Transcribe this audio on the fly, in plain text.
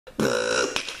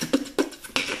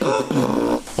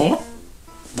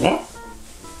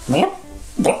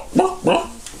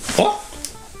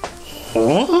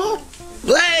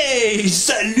Hey,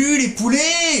 salut les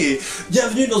poulets!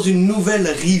 Bienvenue dans une nouvelle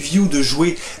review de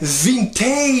jouets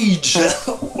vintage.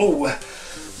 Oh,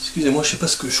 excusez-moi, je sais pas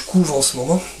ce que je couvre en ce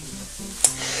moment.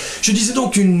 Je disais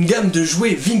donc une gamme de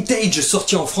jouets vintage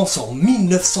sortie en France en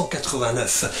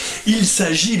 1989. Il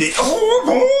s'agit des...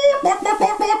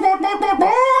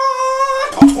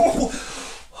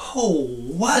 Oh,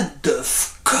 what the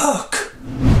fuck?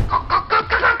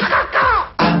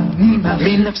 Anim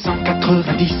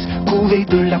 1990, couvée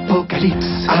de l'apocalypse.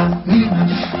 Anim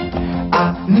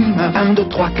 1, 2,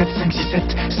 3, 4, 5, 6,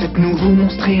 7 nouveaux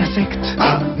monstres et insectes.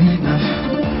 Anim,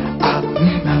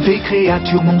 des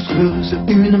créatures monstrueuses,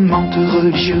 une menthe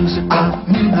religieuse.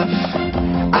 Anim,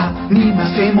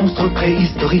 ces monstres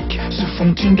préhistoriques se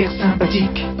font une guerre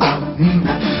sympathique. Anim.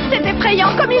 C'est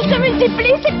effrayant comme ils se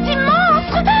multiplient, ces petits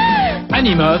monstres.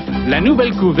 Anim, la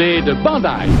nouvelle couvée de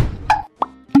Bandai.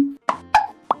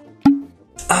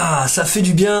 Ah, ça fait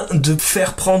du bien de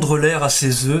faire prendre l'air à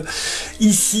ses œufs.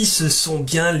 Ici, ce sont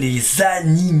bien les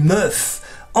Anim,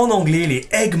 en anglais les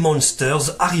Egg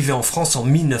Monsters, arrivés en France en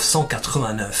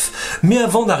 1989. Mais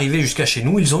avant d'arriver jusqu'à chez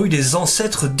nous, ils ont eu des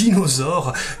ancêtres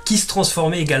dinosaures qui se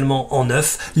transformaient également en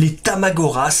œufs, les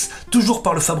Tamagoras, toujours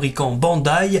par le fabricant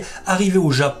Bandai, arrivés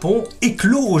au Japon,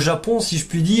 éclos au Japon si je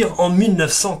puis dire, en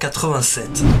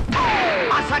 1987.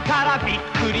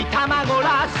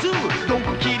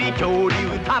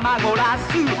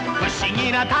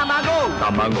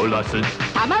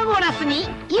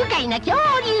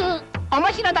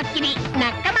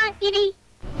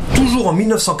 Toujours en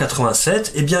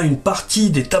 1987, eh bien une partie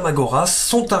des Tamagoras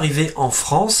sont arrivés en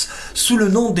France sous le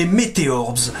nom des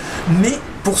Météorbes. Mais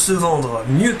pour se vendre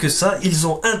mieux que ça, ils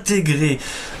ont intégré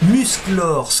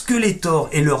Musclor, Skeletor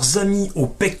et leurs amis aux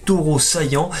pectoraux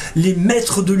saillants, les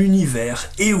maîtres de l'univers.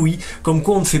 Et oui, comme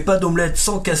quoi on ne fait pas d'omelette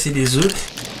sans casser les œufs.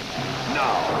 Now,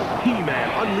 He-Man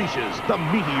unleashes the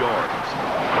Meteorbs.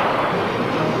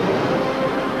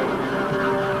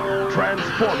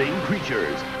 Transforming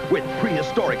creatures with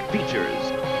prehistoric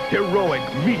features. Heroic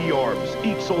Meteorbs,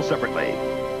 each sold separately.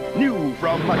 New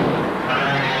from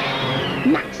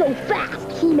Not so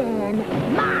fast, He-Man.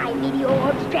 My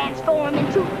Meteorbs transform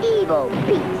into evil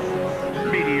beasts.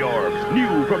 Meteorbs,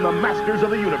 new from the Masters of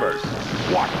the Universe.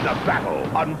 Watch the battle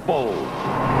unfold.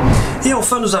 Et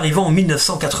enfin, nous arrivons en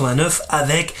 1989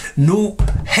 avec nos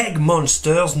Egg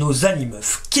Monsters, nos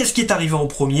Animeufs. Qu'est-ce qui est arrivé en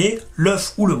premier,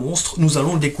 l'œuf ou le monstre? Nous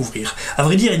allons le découvrir. À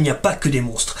vrai dire, il n'y a pas que des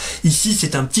monstres. Ici,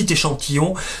 c'est un petit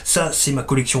échantillon. Ça, c'est ma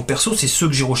collection perso, c'est ceux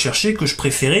que j'ai recherchés, que je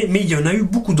préférais, mais il y en a eu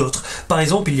beaucoup d'autres. Par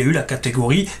exemple, il y a eu la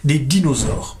catégorie des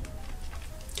dinosaures,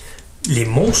 les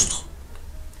monstres,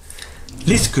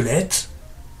 les squelettes,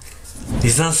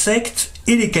 les insectes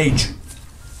et les kaijus.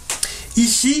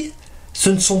 Ici, ce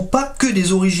ne sont pas que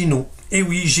des originaux. Et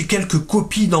oui, j'ai quelques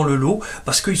copies dans le lot,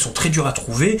 parce qu'ils sont très durs à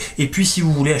trouver, et puis si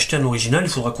vous voulez acheter un original, il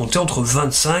faudra compter entre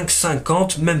 25,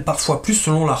 50, même parfois plus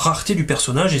selon la rareté du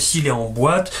personnage, et s'il est en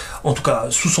boîte, en tout cas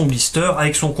sous son blister,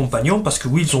 avec son compagnon, parce que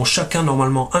oui, ils ont chacun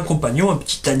normalement un compagnon, un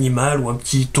petit animal ou un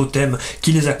petit totem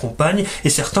qui les accompagne, et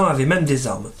certains avaient même des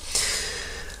armes.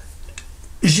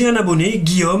 J'ai un abonné,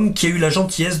 Guillaume, qui a eu la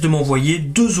gentillesse de m'envoyer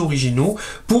 2 originaux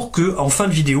pour que, en fin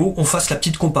de vidéo, on fasse la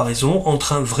petite comparaison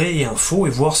entre un vrai et un faux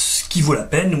et voir ce qui vaut la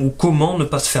peine ou comment ne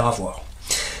pas se faire avoir.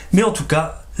 Mais en tout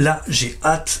cas, là, j'ai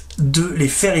hâte de les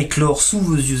faire éclore sous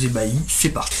vos yeux ébahis. C'est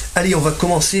parti. Allez, on va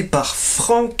commencer par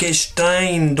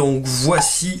Frankenstein. Donc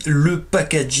voici le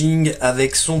packaging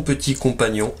avec son petit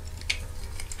compagnon.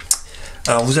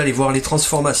 Alors vous allez voir les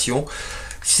transformations.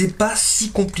 C'est pas si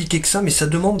compliqué que ça, mais ça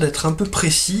demande d'être un peu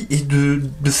précis et de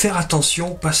faire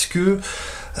attention parce que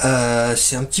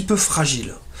c'est un petit peu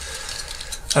fragile.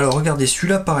 Alors regardez,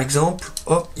 celui-là par exemple,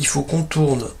 hop, il faut qu'on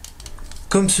tourne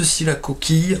comme ceci la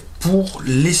coquille pour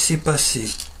laisser passer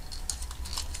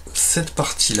cette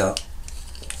partie-là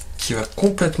qui va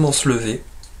complètement se lever.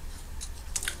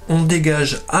 On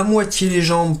dégage à moitié les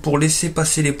jambes pour laisser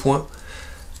passer les poings.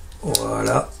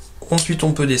 Voilà. Ensuite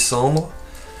on peut descendre.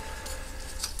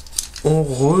 On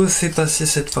refait passer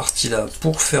cette partie-là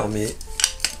pour fermer.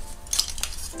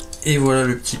 Et voilà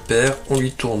le petit père. On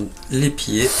lui tourne les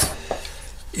pieds.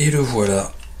 Et le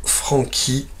voilà,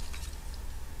 Frankie.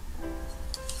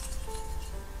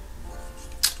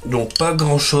 Donc pas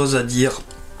grand-chose à dire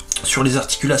sur les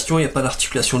articulations. Il n'y a pas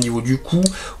d'articulation au niveau du cou.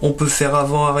 On peut faire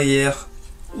avant-arrière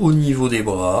au niveau des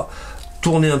bras.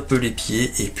 Tourner un peu les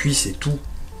pieds. Et puis c'est tout.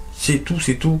 C'est tout,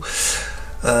 c'est tout.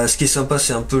 Ce qui est sympa,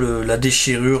 c'est un peu la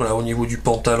déchirure là au niveau du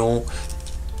pantalon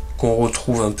qu'on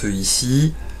retrouve un peu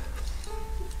ici.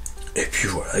 Et puis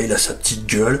voilà, il a sa petite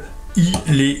gueule.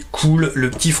 Il est cool, le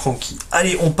petit Frankie.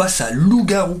 Allez, on passe à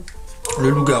loup-garou. Le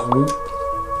loup-garou.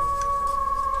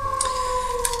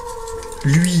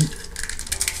 Lui,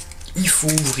 il faut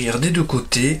ouvrir des deux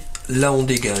côtés. Là, on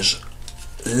dégage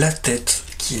la tête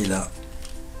qui est là.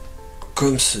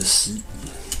 Comme ceci.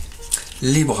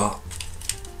 Les bras.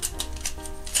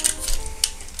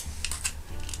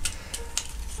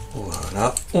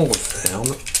 Voilà, on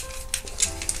referme.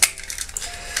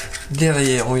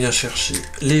 Derrière, on vient chercher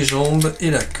les jambes et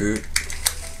la queue.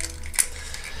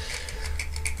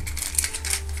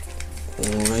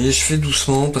 Vous voyez, je fais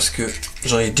doucement parce que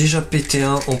j'en ai déjà pété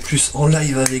un en plus en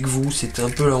live avec vous. C'était un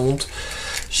peu la honte.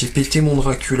 J'ai pété mon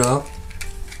Dracula.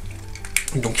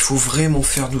 Donc il faut vraiment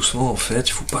faire doucement en fait.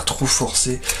 Il faut pas trop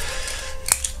forcer.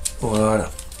 Voilà.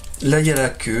 Là, il y a la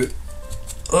queue.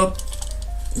 Hop.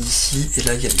 Ici. Et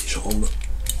là, il y a les jambes.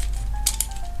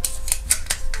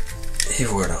 Et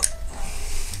voilà.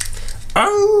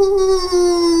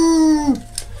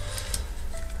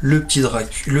 Le petit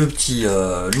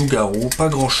loup-garou, pas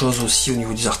grand chose aussi au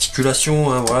niveau des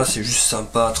articulations, hein, voilà, c'est juste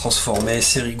sympa à transformer,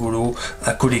 c'est rigolo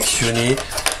à collectionner.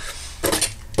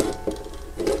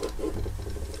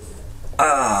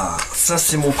 Ah, ça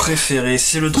c'est mon préféré,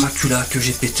 c'est le Dracula que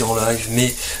j'ai pété en live, mais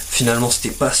finalement c'était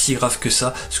pas si grave que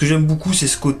ça. Ce que j'aime beaucoup, c'est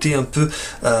ce côté un peu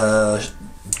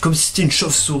comme si c'était une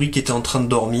chauve-souris qui était en train de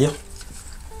dormir.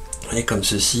 Et comme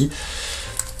ceci.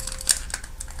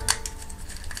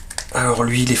 Alors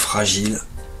lui, il est fragile.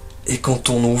 Et quand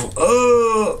on ouvre...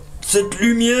 Oh, cette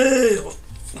lumière!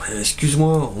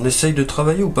 Excuse-moi, on essaye de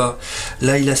travailler ou pas?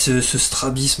 Là, il a ce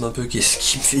strabisme un peu qui me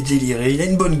fait délirer. Il a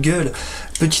une bonne gueule.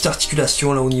 Petite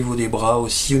articulation là au niveau des bras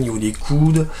aussi, au niveau des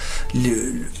coudes.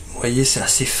 Vous voyez, c'est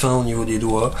assez fin au niveau des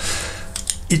doigts.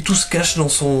 Et tout se cache dans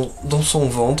son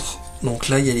ventre. Donc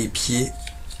là, il y a les pieds.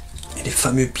 Et les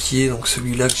fameux pieds, donc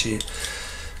celui-là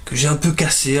que j'ai un peu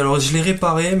cassé. Alors je l'ai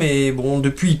réparé, mais bon,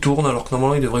 depuis il tourne, alors que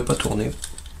normalement il devrait pas tourner.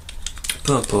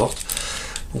 Peu importe.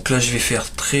 Donc là je vais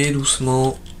faire très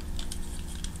doucement.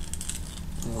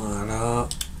 Voilà.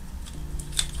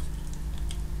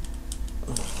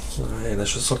 Ouais, là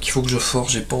je sens qu'il faut que je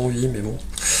force, j'ai pas envie, mais bon.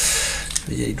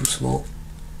 Je vais y aller doucement.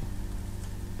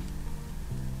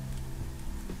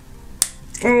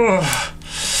 Oh,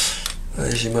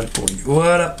 ouais, j'ai mal pour lui.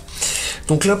 Voilà.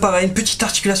 Donc là pareil, une petite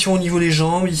articulation au niveau des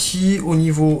jambes, ici, au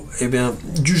niveau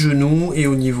du genou et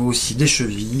au niveau aussi des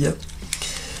chevilles.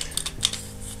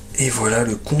 Et voilà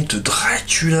le comte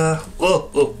Dracula. Oh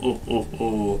oh oh oh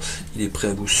oh. Il est prêt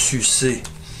à vous sucer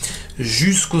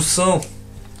jusqu'au sang.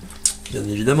 Bien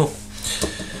évidemment.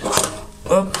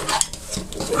 Hop.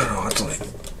 Alors attendez.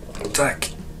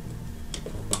 Tac.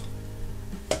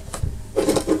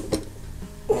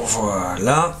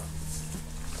 Voilà.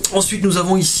 Ensuite nous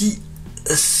avons ici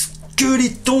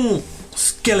Skeleton,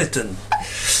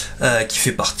 qui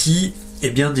fait partie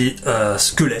des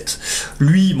squelettes.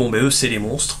 Lui, bon eux c'est les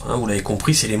monstres, hein, vous l'avez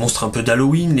compris, c'est les monstres un peu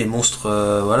d'Halloween, les monstres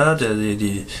voilà,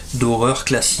 d'horreur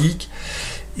classique.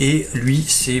 Et lui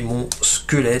c'est mon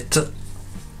squelette.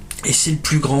 Et c'est le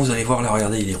plus grand, vous allez voir là,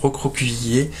 regardez, il est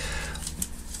recroquevillé.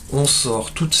 On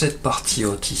sort toute cette partie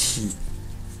haute ici,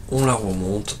 on la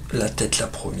remonte, la tête la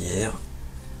première.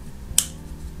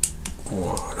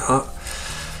 Voilà.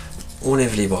 On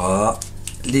lève les bras,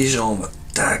 les jambes,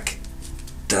 tac,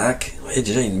 tac. Vous voyez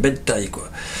déjà une belle taille quoi.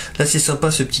 Là c'est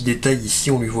sympa ce petit détail ici,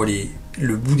 on lui voit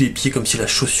le bout des pieds comme si la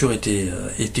chaussure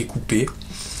était coupée.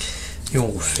 Et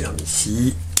on referme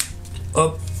ici.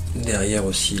 Hop, derrière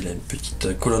aussi il a une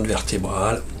petite colonne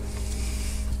vertébrale.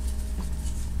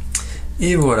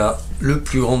 Et voilà, le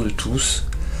plus grand de tous.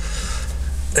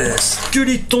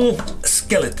 Skeleton.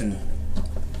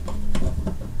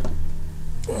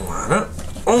 Voilà.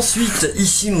 Ensuite,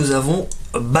 ici nous avons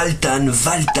Valtan,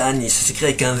 et ça s'écrit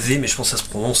avec un V, mais je pense que ça se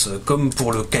prononce comme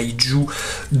pour le kaiju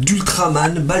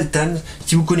d'Ultraman. Valtan,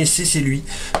 si vous connaissez, c'est lui.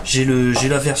 J'ai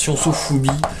la version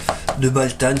Sofubi de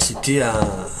Valtan, c'était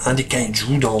un des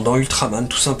kaiju dans Ultraman,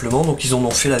 tout simplement. Donc ils en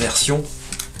ont fait la version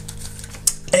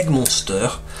Egg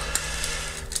Monsters.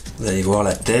 Vous allez voir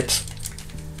la tête.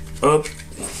 Hop,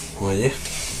 vous voyez.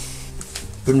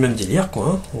 Un peu le même délire, quoi.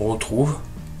 Hein. On retrouve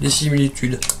des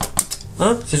similitudes.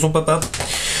 Hein, c'est son papa.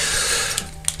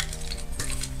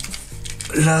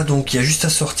 Là, donc, il y a juste à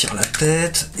sortir la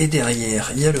tête. Et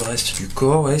derrière, il y a le reste du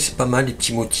corps. Ouais, c'est pas mal, les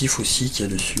petits motifs aussi qu'il y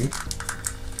a dessus.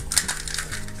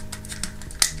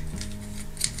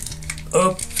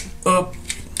 Hop, hop.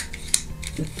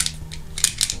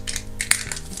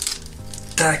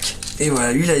 Tac. Et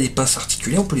voilà, lui, il a des pinces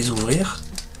articulées, on peut les ouvrir.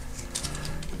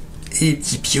 Et les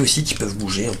petits pieds aussi qui peuvent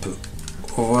bouger un peu.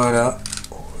 Voilà.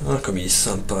 Ah, comme il est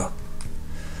sympa.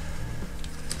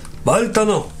 Pas le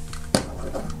talent.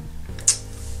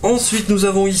 Ensuite, nous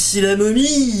avons ici la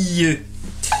momie,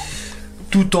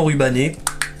 tout enrubanné.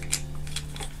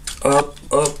 Hop,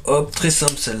 hop, hop, très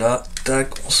simple celle-là.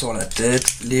 Tac, on sort la tête,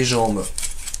 les jambes.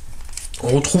 On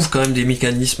retrouve quand même des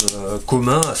mécanismes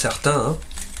communs à certains. Hein.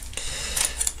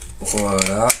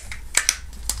 Voilà.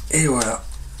 Et voilà.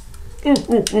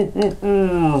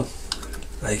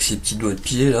 Avec ses petits doigts de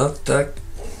pied là, tac.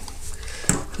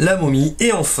 La momie.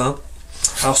 Et enfin,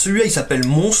 alors celui-là il s'appelle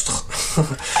Monstre.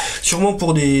 Sûrement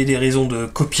pour des raisons de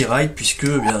copyright, puisque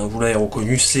bien vous l'avez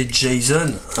reconnu, c'est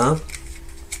Jason, hein.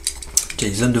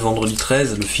 Jason de Vendredi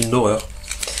 13, le film d'horreur.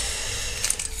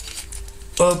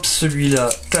 Hop, celui-là,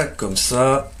 tac, comme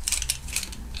ça.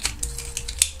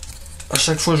 À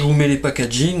chaque fois, je vous mets les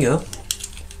packaging, hein.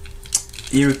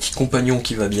 Et le petit compagnon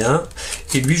qui va bien.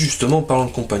 Et lui, justement, en parlant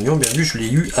de compagnon, bien vu, je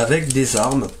l'ai eu avec des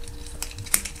armes.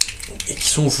 Et qui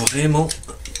sont vraiment,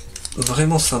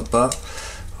 vraiment sympas.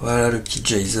 Voilà le petit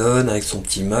Jason avec son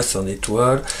petit masque en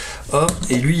étoile. Hop,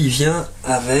 et lui, il vient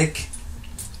avec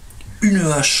une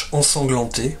hache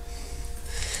ensanglantée.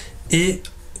 Et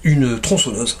une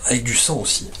tronçonneuse avec du sang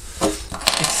aussi.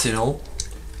 Excellent.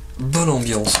 Bonne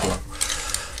ambiance, quoi.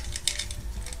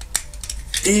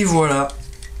 Et voilà.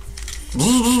 Il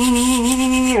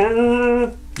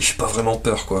fait pas vraiment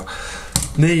peur, quoi.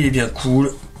 Mais il est bien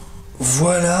cool.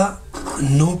 Voilà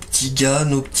nos petits gars,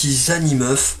 nos petits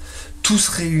animeufs, tous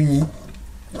réunis.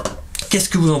 Qu'est-ce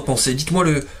que vous en pensez? Dites-moi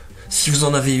si vous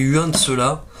en avez eu un de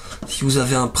ceux-là, si vous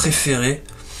avez un préféré.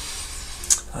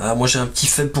 Ah, moi j'ai un petit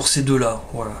faible pour ces deux-là.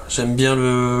 Voilà. J'aime bien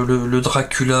le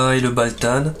Dracula et le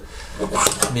Baltan.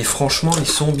 Mais franchement, ils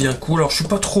sont bien cool. Alors je suis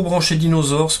pas trop branché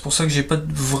dinosaures, c'est pour ça que j'ai pas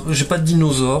de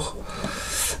dinosaures.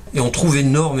 Et on trouve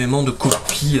énormément de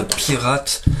copies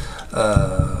pirates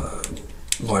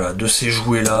voilà, de ces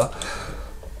jouets-là.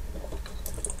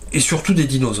 Et surtout des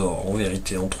dinosaures, en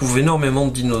vérité. On trouve énormément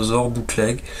de dinosaures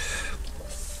bootleg.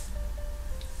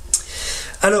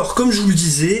 Alors, comme je vous le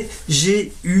disais,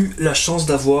 j'ai eu la chance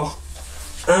d'avoir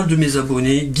un de mes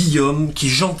abonnés, Guillaume, qui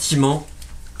gentiment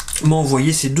m'a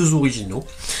envoyé ces deux originaux.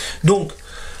 Donc,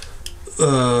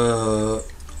 en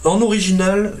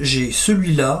original, j'ai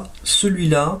celui-là,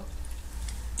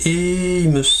 et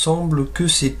il me semble que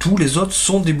c'est tout. Les autres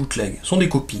sont des bootlegs, sont des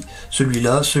copies.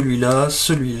 Celui-là, celui-là,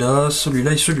 celui-là,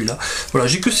 celui-là et celui-là. Voilà,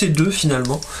 j'ai que ces deux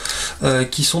finalement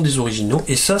qui sont des originaux.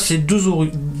 Et ça, c'est deux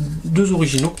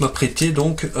originaux que m'a prêté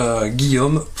donc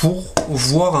Guillaume pour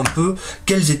voir un peu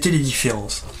quelles étaient les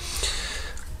différences.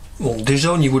 Bon,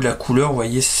 déjà au niveau de la couleur, vous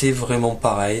voyez, c'est vraiment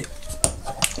pareil.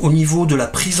 Au niveau de la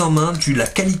prise en main, de la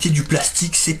qualité du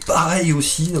plastique, c'est pareil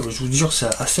aussi. Je vous jure, c'est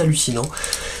assez hallucinant.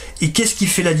 Et qu'est-ce qui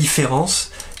fait la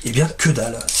différence? Eh bien, que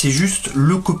dalle. C'est juste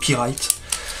le copyright.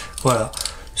 Voilà.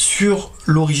 Sur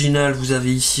l'original, vous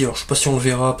avez ici, alors je sais pas si on le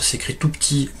verra, c'est écrit tout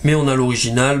petit, mais on a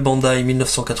l'original, Bandai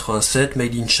 1987,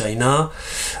 Made in China.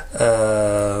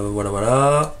 Voilà,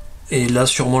 voilà. Et là,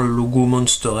 sûrement le logo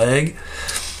Monster Egg.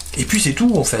 Et puis c'est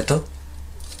tout en fait. Hein.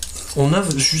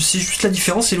 C'est juste la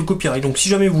différence, c'est le copyright. Donc si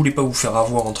jamais vous voulez pas vous faire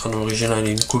avoir entre un original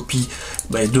et une copie,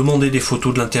 bah, demandez des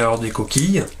photos de l'intérieur des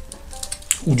coquilles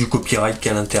ou du copyright qui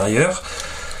est à l'intérieur.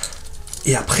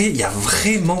 Et après, il n'y a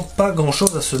vraiment pas grand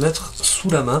chose à se mettre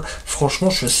sous la main. Franchement,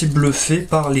 je suis assez bluffé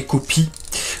par les copies.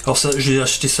 Alors ça, j'ai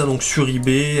acheté ça donc sur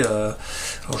eBay.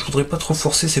 Alors je voudrais pas trop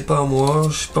forcer, c'est pas à moi.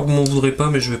 Je sais pas comment on voudrait pas,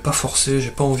 mais je vais pas forcer.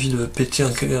 J'ai pas envie de péter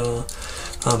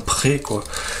un prêt, quoi.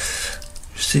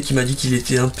 Je sais qu'il m'a dit qu'il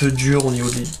était un peu dur au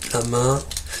niveau de la main.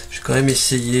 Je vais quand même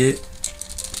essayer.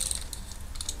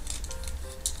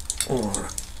 Voilà.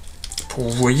 Pour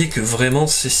vous voyez que vraiment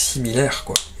c'est similaire,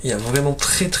 quoi. Il y a vraiment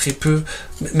très peu,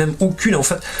 même aucune. En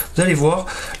fait, vous allez voir,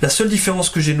 la seule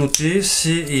différence que j'ai notée, c'est,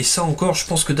 et ça encore, je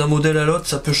pense que d'un modèle à l'autre,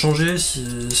 ça peut changer,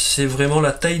 c'est vraiment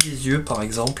la taille des yeux, par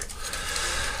exemple.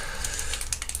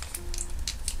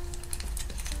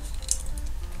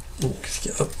 Donc,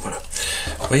 hop, voilà.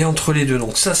 Vous voyez entre les deux,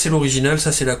 donc ça c'est l'original,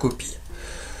 ça c'est la copie.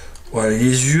 Voilà, les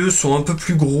yeux sont un peu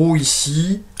plus gros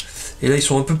ici. Et là, ils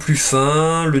sont un peu plus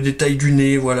fins. Le détail du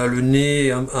nez, voilà, le nez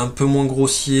est un peu moins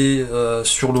grossier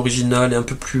sur l'original et un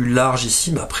peu plus large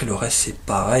ici. Mais après, le reste, c'est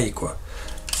pareil, quoi.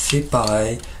 C'est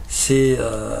pareil. C'est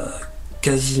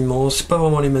quasiment... C'est pas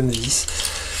vraiment les mêmes vis.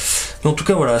 Mais en tout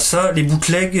cas, voilà, ça, les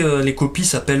bootlegs, les copies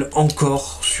s'appellent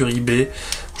Encore sur eBay.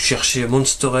 Vous cherchez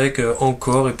Monster Egg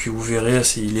Encore et puis vous verrez,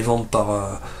 ils les vendent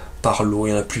par lot.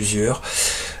 Il y en a plusieurs.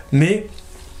 Mais...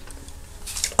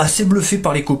 assez bluffé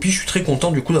par les copies, je suis très content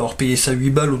du coup d'avoir payé ça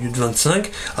 8 balles au lieu de 25.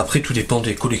 Après tout dépend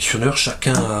des collectionneurs,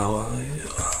 chacun a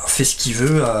fait ce qu'il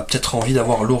veut, a peut-être envie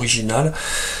d'avoir l'original.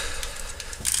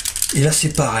 Et là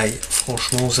c'est pareil,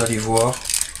 franchement vous allez voir,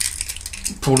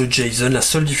 pour le Jason. La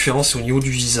seule différence c'est au niveau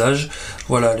du visage.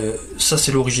 Voilà, ça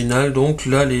c'est l'original. Donc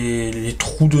là les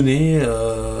trous de nez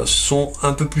sont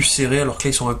un peu plus serrés, alors que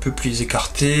là ils sont un peu plus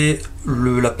écartés.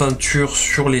 La peinture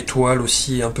sur l'étoile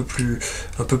aussi est un peu plus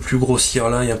grossière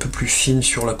là et un peu plus fine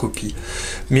sur la copie.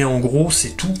 Mais en gros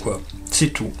c'est tout quoi, c'est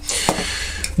tout.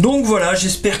 Donc voilà,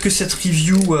 j'espère que cette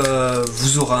review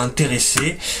vous aura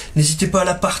intéressé. N'hésitez pas à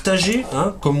la partager,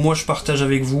 hein, comme moi je partage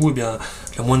avec vous. Et bien,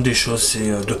 la moindre des choses,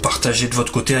 c'est de partager de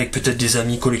votre côté avec peut-être des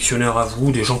amis collectionneurs à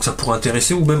vous, des gens que ça pourrait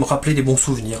intéresser, ou même rappeler des bons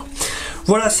souvenirs.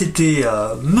 Voilà, c'était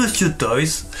Monsieur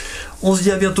Toys. On se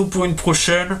dit à bientôt pour une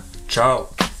prochaine. Ciao.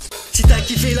 Si t'as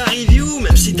kiffé la review,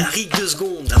 même si t'as ri 2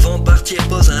 secondes, avant de partir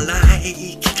pose un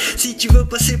like. Si tu veux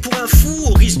passer pour un fou,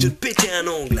 au risque de te péter un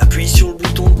ongle, appuie sur le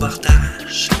bouton de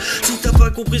partage. Si t'as pas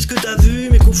compris ce que t'as vu,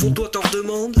 mais qu'au fond toi t'en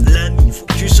redemandes, l'ami faut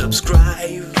que tu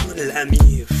subscribes.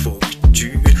 L'ami faut que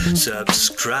tu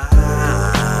subscribes.